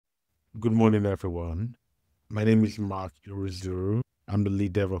Good morning, everyone. My name is Mark Irozuru. I'm the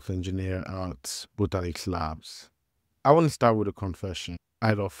lead DevOps engineer at Botanics Labs. I want to start with a confession.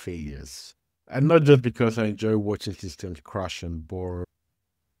 I love failures. And not just because I enjoy watching systems crash and burn,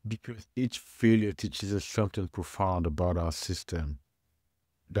 because each failure teaches us something profound about our system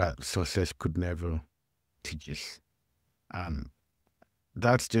that success could never teach us. And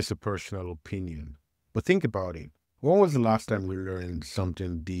that's just a personal opinion. But think about it. When was the last time we learned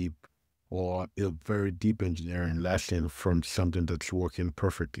something deep or a very deep engineering lesson from something that's working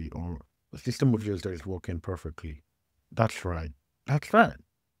perfectly or a system of yours that is working perfectly? That's right. That's right.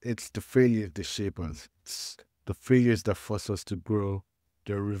 It's the failures that shape us. It's the failures that force us to grow,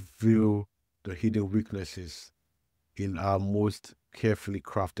 that reveal the hidden weaknesses in our most carefully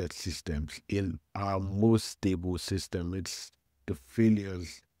crafted systems, in our most stable system. It's the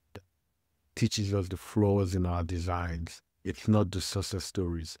failures that teaches us the flaws in our designs. It's not the success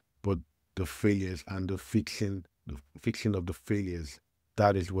stories, but the failures and the fixing of the failures.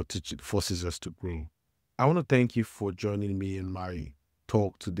 That is what forces us to grow. I want to thank you for joining me in my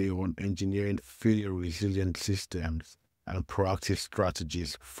talk today on engineering failure resilient systems and proactive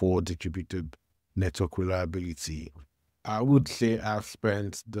strategies for distributed network reliability. I would say I've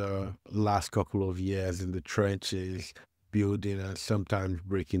spent the last couple of years in the trenches building and sometimes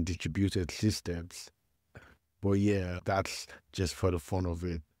breaking distributed systems. But yeah, that's just for the fun of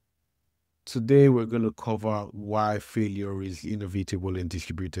it. Today, we're going to cover why failure is inevitable in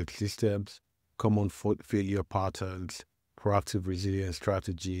distributed systems, common failure patterns, proactive resilience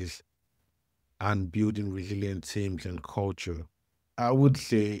strategies, and building resilient teams and culture. I would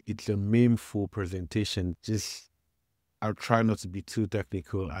say it's a meaningful presentation. I'll try not to be too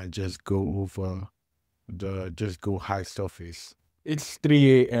technical and just go over just go high surface. It's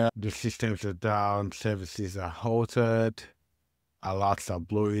 3 a.m. The systems are down, services are halted, alerts are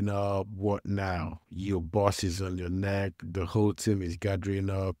blowing up. What now? Your boss is on your neck. The whole team is gathering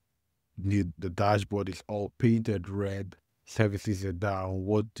up. The dashboard is all painted red. Services are down.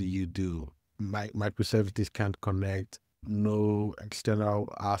 What do you do? Microservices can't connect. No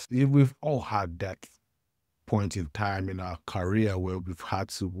external ask. We've all had that point in time in our career where we've had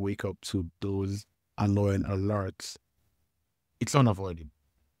to wake up to those annoying alerts. It's unavoidable.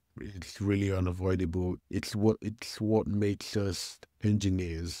 It's really unavoidable. It's what makes us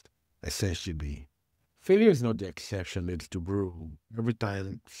engineers, essentially. Failure is not the exception, it's the rule. Every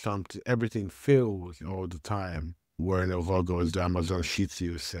time everything fails all the time. Warren of August, the Amazon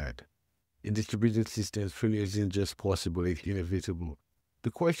Shitsu said. In distributed systems, failure isn't just possible, it's inevitable.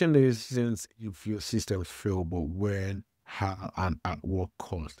 The question is, since if your systems fail, but when, how, and at what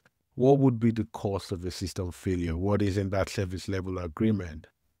cost? What would be the cost of a system failure? What is in that service level agreement?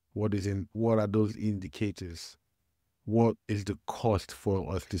 What are those indicators? What is the cost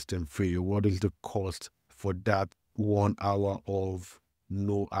for a system failure? What is the cost for that 1 hour of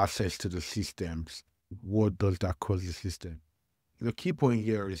no access to the systems? What does that cost the system? The key point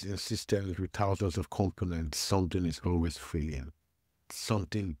here is in systems with thousands of components, something is always failing.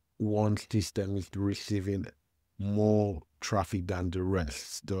 One system is receiving more traffic than the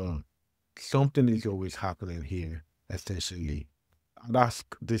rest. Something is always happening here, essentially. I'd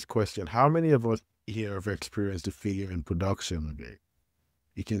ask this question: how many of us here have experienced a failure in production? Okay,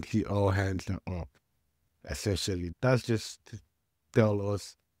 you can see all hands are up. Essentially, that's just to tell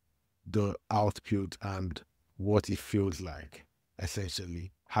us the output and what it feels like.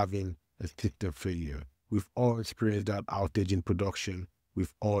 Essentially, having a system failure. We've all experienced that outage in production.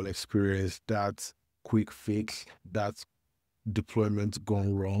 We've all experienced that quick fix, that deployment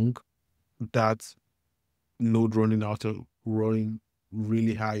gone wrong, that node running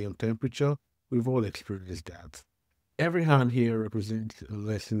really high on temperature. We've all experienced that. Every hand here represents a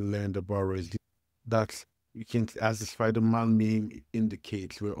lesson learned about resilience. That's you can, as the Spider-Man meme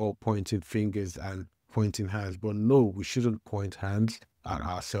indicates, we're all pointing fingers and pointing hands. But no, we shouldn't point hands at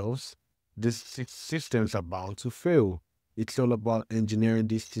ourselves. These systems are bound to fail. It's all about engineering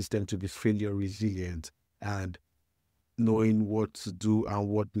this system to be failure resilient and knowing what to do and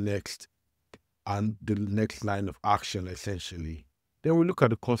what next and the next line of action, essentially. Then we look at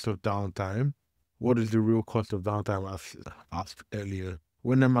the cost of downtime. What is the real cost of downtime, as asked earlier?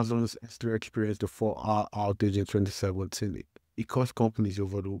 When Amazon's S3 experienced the 4-hour outage in 2017, it cost companies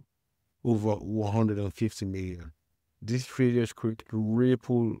over 150 million. These failures create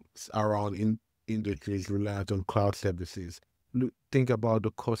ripples around in industries reliant on cloud services. Think about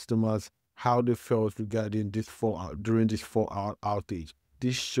the customers, how they felt regarding during this 4-hour outage.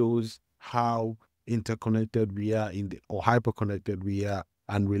 This shows how interconnected we are or hyperconnected we are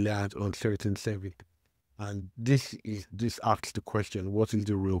and reliant on certain services. And this asks the question: what is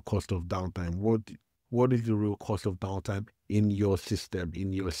the real cost of downtime? What is the real cost of downtime in your system,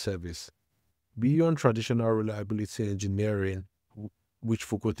 in your service? Beyond traditional reliability engineering, which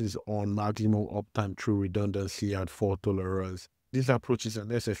focuses on maximum uptime through redundancy and fault tolerance, these approaches are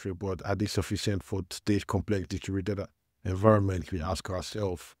necessary, but are they sufficient for today's complex distributed environment? We ask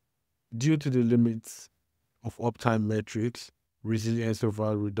ourselves. Due to the limits of uptime metrics, resilience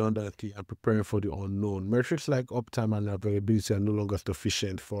over redundancy, and preparing for the unknown, metrics like uptime and availability are no longer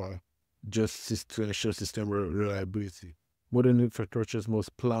sufficient for to ensure system reliability. Modern infrastructures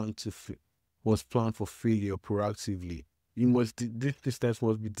must plan for failure proactively. These systems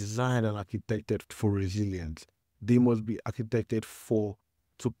must be designed and architected for resilience. They must be architected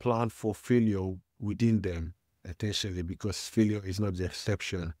to plan for failure within them, essentially, because failure is not the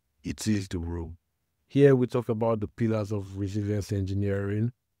exception, it is the rule. Here we talk about the pillars of resilience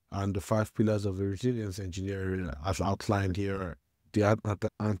engineering, and the 5 pillars of resilience engineering as outlined here: the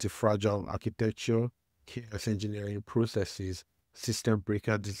anti-fragile architecture, chaos engineering processes, system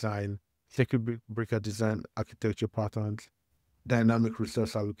breaker design, circuit breaker design architecture patterns, dynamic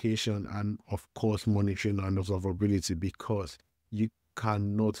resource allocation, and of course monitoring and observability, because you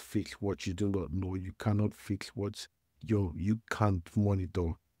cannot fix what you do not know. You cannot fix what you can't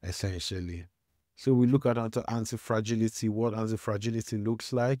monitor, essentially. So we look at anti-fragility, what anti-fragility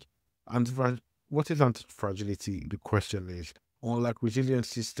looks like. What is anti-fragility? The question is, unlike resilient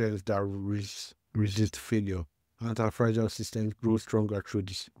systems that resist failure, anti-fragile systems grow stronger through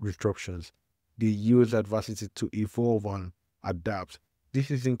disruptions. They use adversity to evolve and adapt.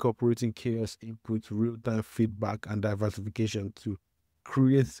 This is incorporating chaos input, real-time feedback, and diversification to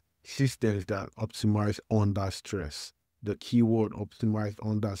create systems that optimize under stress. The keyword optimize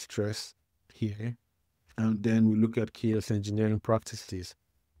under stress here. And then we look at chaos engineering practices.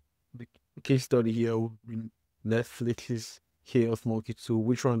 The case study here will be Netflix's Chaos Monkey 2,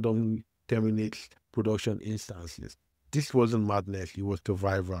 which randomly terminates production instances. This wasn't madness, it was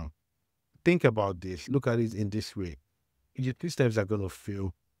survival. Think about this. Look at it in this way. Your systems are going to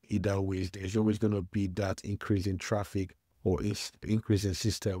fail either ways. There's always going to be that increase in traffic or increase in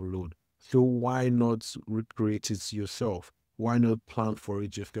system load. So why not recreate it yourself? Why not plan for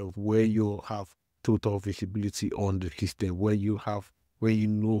it yourself, where you have total visibility on the system, where you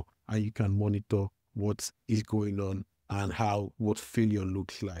know and you can monitor what is going on and what failure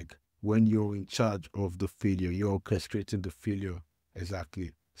looks like. When you're in charge of the failure, you're orchestrating the failure.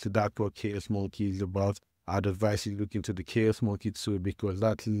 Exactly. So that's what Chaos Monkey is about. I'd advise you look into the Chaos Monkey too, because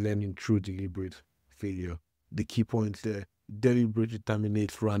that's learning through deliberate failure. The key point there: deliberately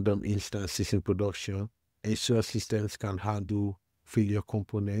terminate random instances in production, ensure systems can handle failure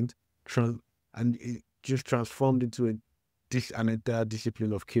component, and it just transformed into an entire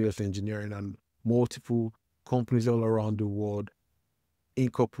discipline of chaos engineering, and multiple companies all around the world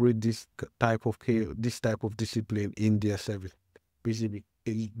incorporate this type of discipline in their service.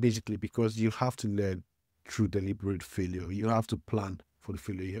 Basically, because you have to learn through deliberate failure. You have to plan for the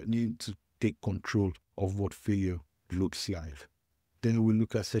failure. You need to take control of what failure looks like. Then we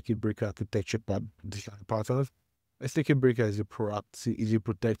look at circuit breaker architecture design patterns. A circuit breaker is a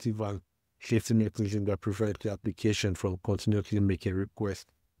protective and safety mechanism that prevents the application from continuously making requests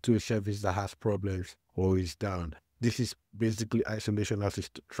to a service that has problems or is down. This is basically isolation as a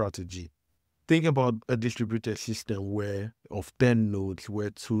strategy. Think about a distributed system of 10 nodes, where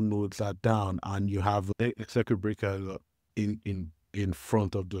 2 nodes are down, and you have a circuit breaker in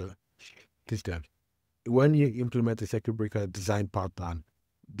front of the system. When you implement a circuit breaker design pattern,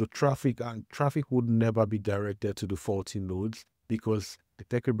 the traffic would never be directed to the faulty nodes, because the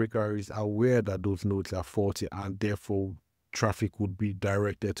circuit breaker is aware that those nodes are faulty, and therefore traffic would be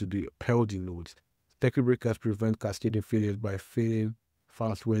directed to the healthy nodes. Circuit breakers prevent cascading failures by failing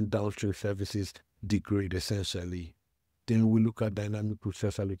fast when downstream services degrade, essentially. Then we look at dynamic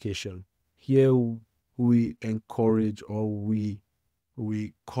resource allocation. Here we encourage, or we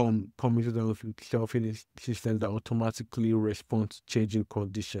come into them with self-healing systems that automatically respond to changing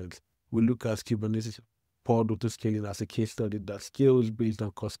conditions. We look at Kubernetes pod autoscaling as a case study that scales based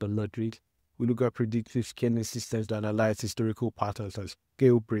on custom metrics. We look at predictive scaling systems that analyze historical patterns and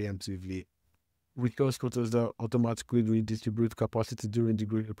scale preemptively. Resource controls that automatically redistribute capacity during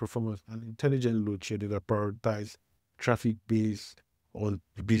degraded performance, and intelligent load shedding that prioritize traffic based on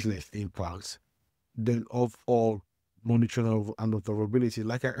business impacts. Then of all, monitoring and observability.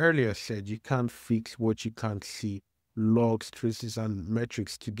 Like I earlier said, you can't fix what you can't see. Logs, traces, and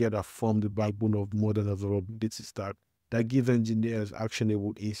metrics together form the backbone of modern observability stack that gives engineers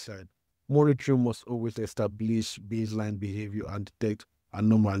actionable insight. Monitoring must always establish baseline behavior and detect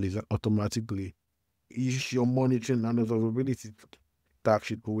anomalies automatically. your monitoring and observability stack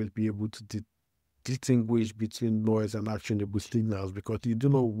should always be able to distinguish between noise and actionable signals, because you do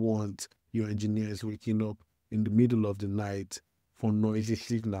not want your engineers waking up in the middle of the night for noisy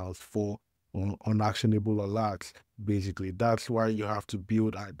signals, for unactionable alerts. Basically, that's why you have to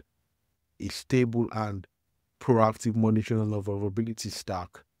build a stable and proactive monitoring and observability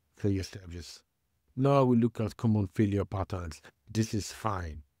stack for your service. Now we look at common failure patterns. This is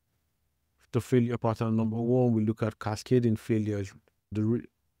fine. The failure pattern number one, we look at cascading failures.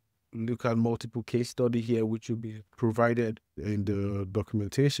 Look at multiple case study here, which will be provided in the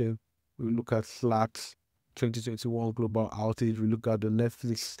documentation. We look at Slack's 2021 global outage. We look at the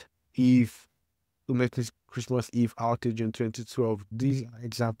Netflix Christmas Eve outage in 2012. These are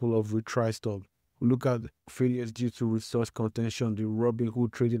examples of retry storms. We look at failures due to resource contention, the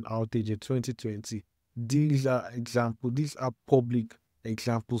Robinhood trading outage in 2020. These are examples. These are public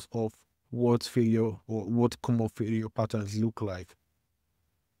examples of what failure or what common failure patterns look like,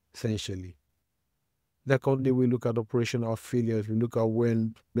 essentially. Secondly, we look at operational failures. We look at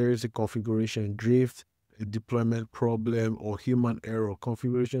when there is a configuration drift, a deployment problem, or human error.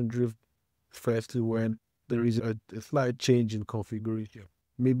 Configuration drift firstly when there is a slight change in configuration,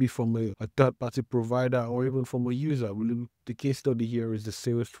 maybe from a third-party provider or even from a user. The case study here is the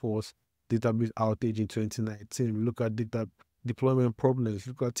Salesforce database outage in 2019. We look at data deployment problems.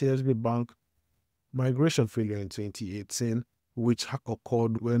 Look at TSB Bank migration failure in 2018, which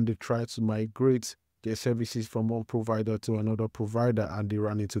occurred when they tried to migrate their services from one provider to another provider, and they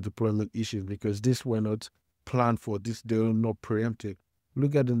ran into deployment issues because these were not planned for. They were not preempted.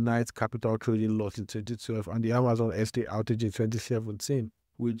 Look at the Knight Capital trading loss in 2012 and the Amazon S3 outage in 2017,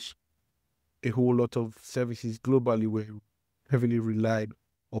 which a whole lot of services globally were heavily relied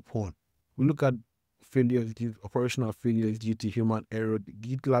upon. We look at operational failures due to human error. The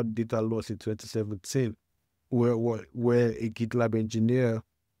GitLab data loss in 2017, where a GitLab engineer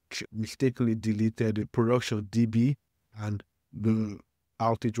mistakenly deleted the production DB, and the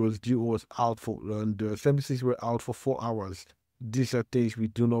outage was out for, and the services were out for 4 hours. These are things we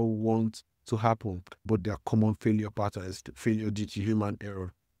do not want to happen, but they are common failure patterns, failure due to human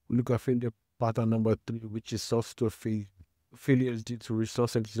error. We look at failure pattern number 3, which is software failure. Failures due to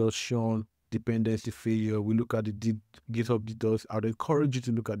resource exhaustion, dependency failure. We look at the GitHub details. I would encourage you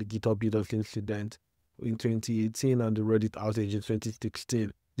to look at the GitHub details incident in 2018 and the Reddit outage in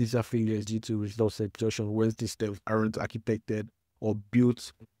 2016. These are failures due to resource exhaustion when systems aren't architected or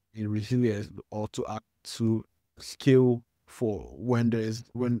built in resilience or to scale for when there is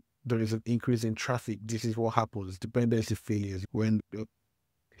an increase in traffic. This is what happens. Dependency failures when the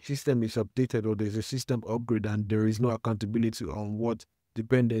system is updated or there's a system upgrade and there is no accountability on what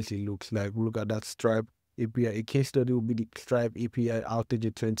dependency looks like. Look at that Stripe API. A case study will be the Stripe API outage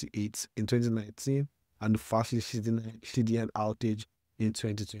in 2019 and the Fastly CDN outage in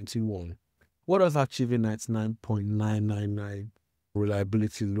 2021. What does achieving 99.999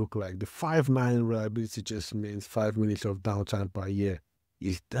 reliability look like? The 5.9 reliability just means 5 minutes of downtime per year.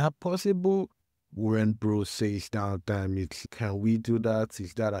 Is that possible? When bro says downtime, can we do that?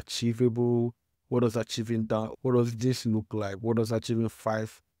 Is that achievable? What does this look like? What does achieving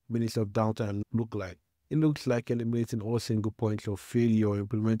 5 minutes of downtime look like? It looks like eliminating all single points of failure,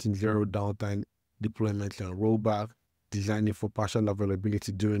 implementing zero downtime deployments and rollback, designing for partial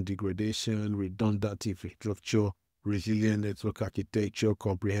availability during degradation, redundant infrastructure, resilient network architecture,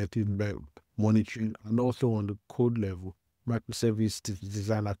 comprehensive monitoring, and also on the code level, microservice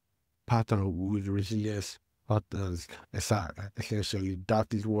design a pattern with resilience patterns. Essentially,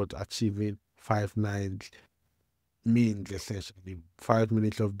 that is what achieving 5.9 means. Essentially, 5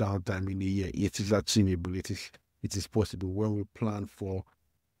 minutes of downtime in a year. It is achievable. It is possible when we plan for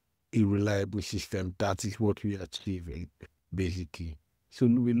a reliable system. That is what we are achieving, basically. So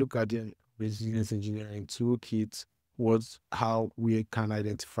we look at the resilience engineering toolkit, how we can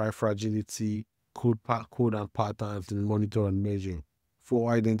identify fragility, code and patterns, and monitor and measure.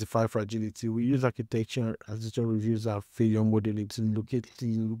 For identify fragility, we use architecture reviews and failure modeling to locate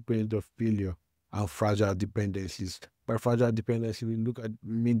the blueprint of failure and fragile dependencies. By fragile dependency, we look at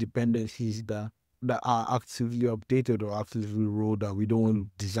main dependencies that are actively updated or actively rolled out. We don't want to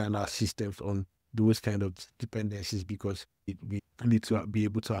design our systems on those kind of dependencies because we need to be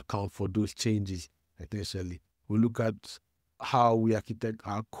able to account for those changes, essentially. We look at how we architect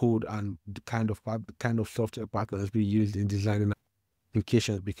our code and the kind of software patterns we use in designing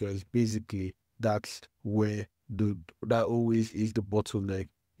applications, because basically that's where that always is the bottleneck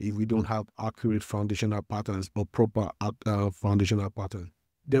if we don't have accurate foundational patterns or proper foundational patterns.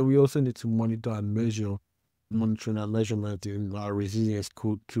 Then we also need to monitor and measure, monitoring and measurement in our resilience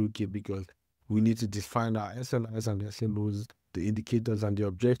code toolkit, because We need to define our SLIs and SLOs, the indicators and the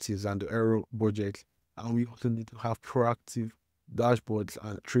objectives and the error budget. And we also need to have proactive dashboards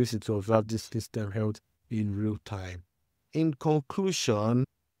and trace it to observe this system health in real time. In conclusion,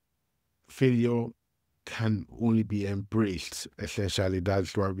 failure can only be embraced. Essentially,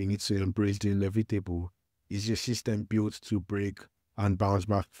 that's why we need to embrace the inevitable. Is your system built to break and bounce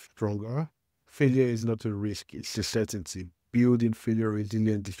back stronger? Failure is not a risk, it's a certainty. Building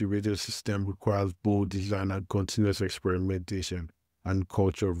failure-resilient distributed system requires bold design and continuous experimentation and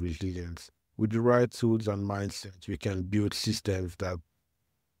culture of resilience. With the right tools and mindset, we can build systems that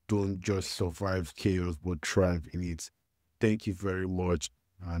don't just survive chaos but thrive in it. Thank you very much,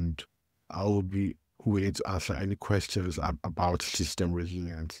 and I will be willing to answer any questions about system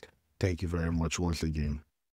resilience. Thank you very much once again.